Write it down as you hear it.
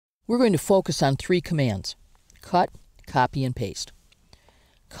we're going to focus on 3 commands: cut, copy, and paste.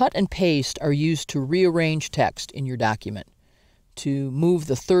 Cut and paste are used to rearrange text in your document, to move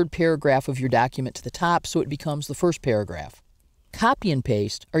the 3rd paragraph of your document to the top so it becomes the 1st paragraph. Copy and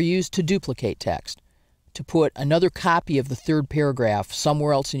paste are used to duplicate text, to put another copy of the 3rd paragraph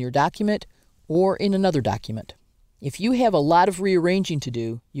somewhere else in your document or in another document. If you have a lot of rearranging to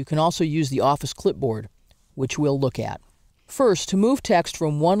do, you can also use the Office clipboard, which we'll look at. First, to move text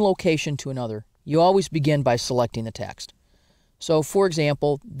from one location to another, you always begin by selecting the text. So, for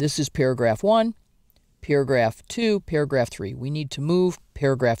example, this is paragraph 1, paragraph 2, paragraph 3. We need to move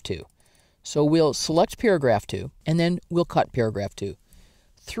paragraph 2. So we'll select paragraph 2, and then we'll cut paragraph 2.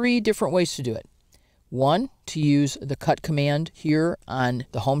 3 different ways to do it. 1, to use the cut command here on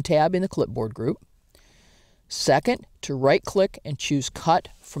the Home tab in the clipboard group. 2nd, to right-click and choose Cut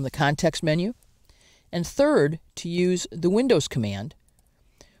from the context menu. And 3rd, to use the Windows command,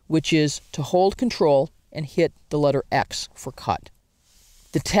 which is to hold Control and hit the letter X for cut.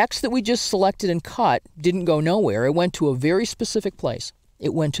 The text that we just selected and cut didn't go nowhere. It went to a very specific place.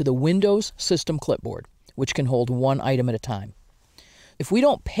 It went to the Windows System Clipboard, which can hold 1 item at a time. If we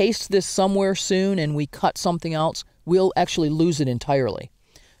don't paste this somewhere soon and we cut something else, we'll actually lose it entirely.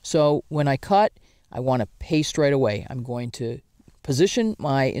 So when I cut, I want to paste right away. I'm going to position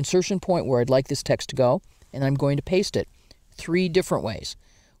my insertion point where I'd like this text to go, and I'm going to paste it 3 different ways.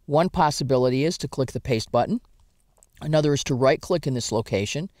 One possibility is to click the paste button. Another is to right-click in this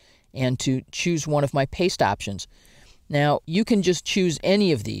location and to choose one of my paste options. Now, you can just choose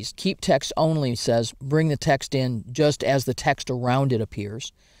any of these. Keep text only says bring the text in just as the text around it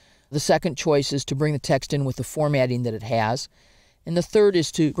appears. The second choice is to bring the text in with the formatting that it has. And the third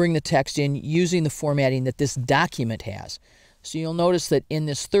is to bring the text in using the formatting that this document has. So you'll notice that in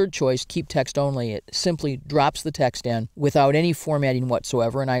this third choice, keep text only, it simply drops the text in without any formatting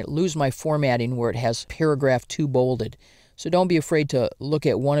whatsoever, and I lose my formatting where it has paragraph 2 bolded. So don't be afraid to look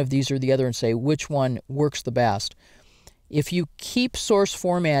at one of these or the other and say which one works the best. If you keep source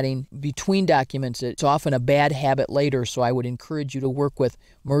formatting between documents, it's often a bad habit later, so I would encourage you to work with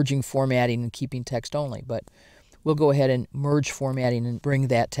merging formatting and keeping text only. But we'll go ahead and merge formatting and bring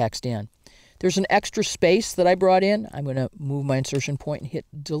that text in. There's an extra space that I brought in. I'm going to move my insertion point and hit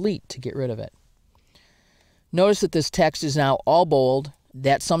delete to get rid of it. Notice that this text is now all bold.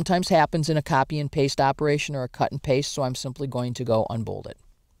 That sometimes happens in a copy and paste operation or a cut and paste, so I'm simply going to go unbold it.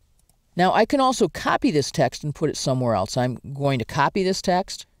 Now I can also copy this text and put it somewhere else. I'm going to copy this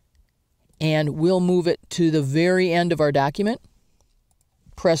text and we'll move it to the very end of our document.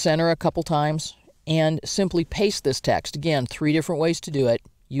 Press enter a couple times and simply paste this text. Again, 3 different ways to do it,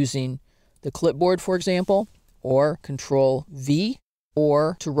 using the clipboard, for example, or Control V,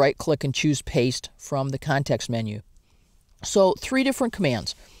 or to right-click and choose Paste from the context menu. So 3 different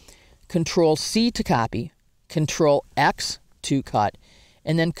commands: Control C to copy, Control X to cut,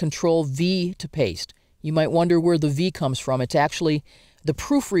 and then Control V to paste. You might wonder where the V comes from. It's actually the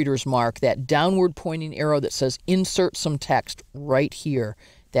proofreader's mark, that downward pointing arrow that says insert some text right here.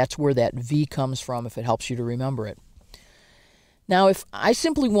 That's where that V comes from, if it helps you to remember it. Now, if I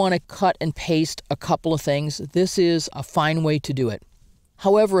simply want to cut and paste a couple of things, this is a fine way to do it.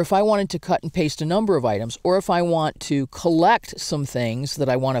 However, if I wanted to cut and paste a number of items, or if I want to collect some things that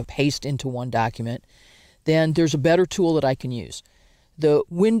I want to paste into one document, then there's a better tool that I can use. The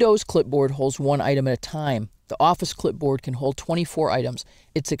Windows clipboard holds 1 item at a time. The Office clipboard can hold 24 items.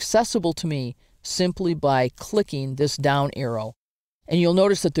 It's accessible to me simply by clicking this down arrow. And you'll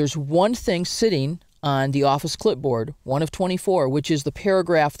notice that there's one thing sitting on the Office clipboard, 1 of 24, which is the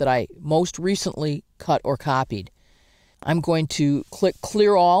paragraph that I most recently cut or copied. I'm going to click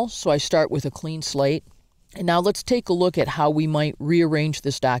Clear All, so I start with a clean slate. And now let's take a look at how we might rearrange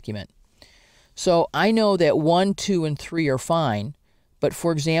this document. So I know that 1, 2, and 3 are fine, but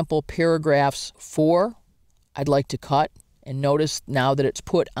for example, paragraphs 4, I'd like to cut. And notice now that it's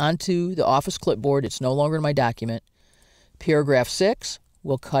put onto the Office clipboard, it's no longer in my document. Paragraph 6,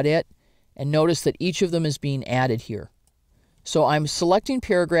 we'll cut it. And notice that each of them is being added here. So I'm selecting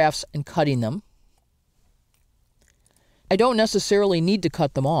paragraphs and cutting them. I don't necessarily need to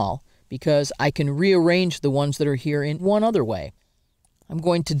cut them all because I can rearrange the ones that are here in one other way. I'm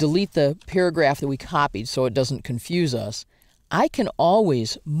going to delete the paragraph that we copied so it doesn't confuse us. I can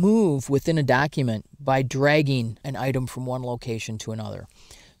always move within a document by dragging an item from one location to another.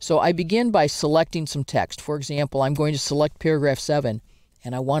 So I begin by selecting some text. For example, I'm going to select paragraph 7.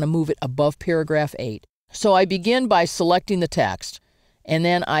 And I want to move it above paragraph 8. So I begin by selecting the text, and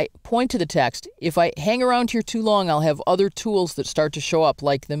then I point to the text. If I hang around here too long, I'll have other tools that start to show up,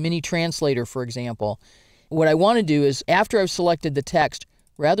 like the mini translator, for example. What I want to do is, after I've selected the text,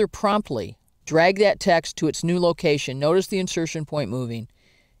 rather promptly drag that text to its new location, notice the insertion point moving,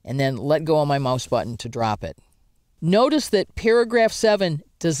 and then let go of my mouse button to drop it. Notice that paragraph 7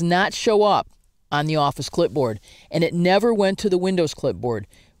 does not show up on the Office clipboard, and it never went to the Windows clipboard.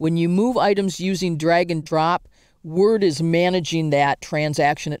 When you move items using drag and drop, Word is managing that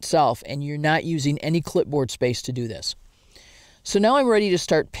transaction itself, and you're not using any clipboard space to do this. So now I'm ready to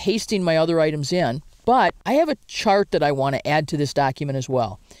start pasting my other items in, but I have a chart that I want to add to this document as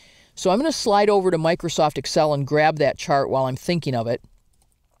well. So I'm going to slide over to Microsoft Excel and grab that chart while I'm thinking of it.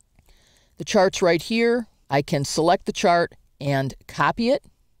 The chart's right here. I can select the chart and copy it.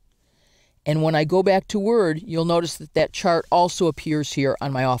 And when I go back to Word, you'll notice that that chart also appears here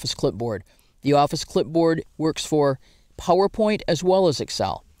on my Office clipboard. The Office clipboard works for PowerPoint as well as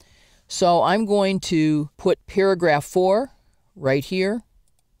Excel. So I'm going to put paragraph 4 right here.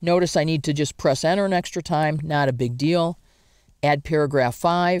 Notice I need to just press enter an extra time, not a big deal. Add paragraph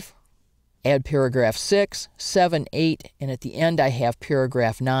 5, add paragraph 6, 7, 8, and at the end I have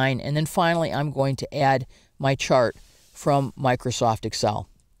paragraph 9. And then finally I'm going to add my chart from Microsoft Excel.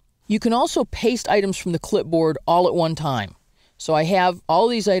 You can also paste items from the clipboard all at one time. So I have all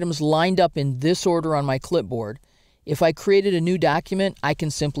these items lined up in this order on my clipboard. If I created a new document, I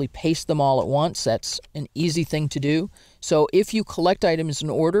can simply paste them all at once. That's an easy thing to do. So if you collect items in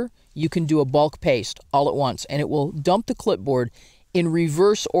order, you can do a bulk paste all at once, and it will dump the clipboard in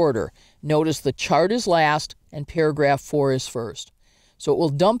reverse order. Notice the chart is last and paragraph 4 is first. So it will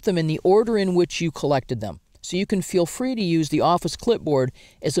dump them in the order in which you collected them. So you can feel free to use the Office clipboard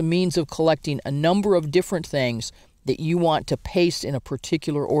as a means of collecting a number of different things that you want to paste in a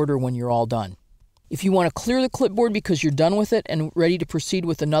particular order when you're all done. If you want to clear the clipboard because you're done with it and ready to proceed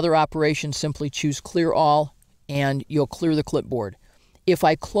with another operation, simply choose Clear All and you'll clear the clipboard. If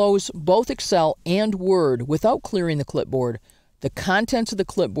I close both Excel and Word without clearing the clipboard, the contents of the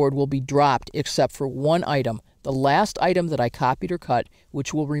clipboard will be dropped except for one item, the last item that I copied or cut,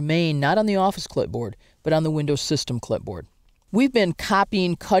 which will remain not on the Office clipboard, but on the Windows System clipboard. We've been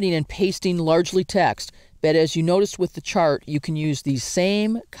copying, cutting, and pasting largely text, but as you noticed with the chart, you can use these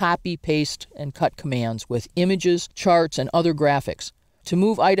same copy, paste, and cut commands with images, charts, and other graphics. To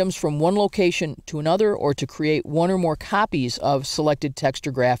move items from one location to another or to create one or more copies of selected text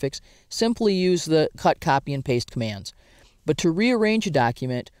or graphics, simply use the cut, copy, and paste commands. But to rearrange a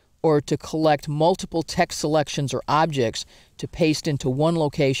document or to collect multiple text selections or objects to paste into one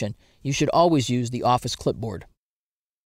location, you should always use the Office clipboard.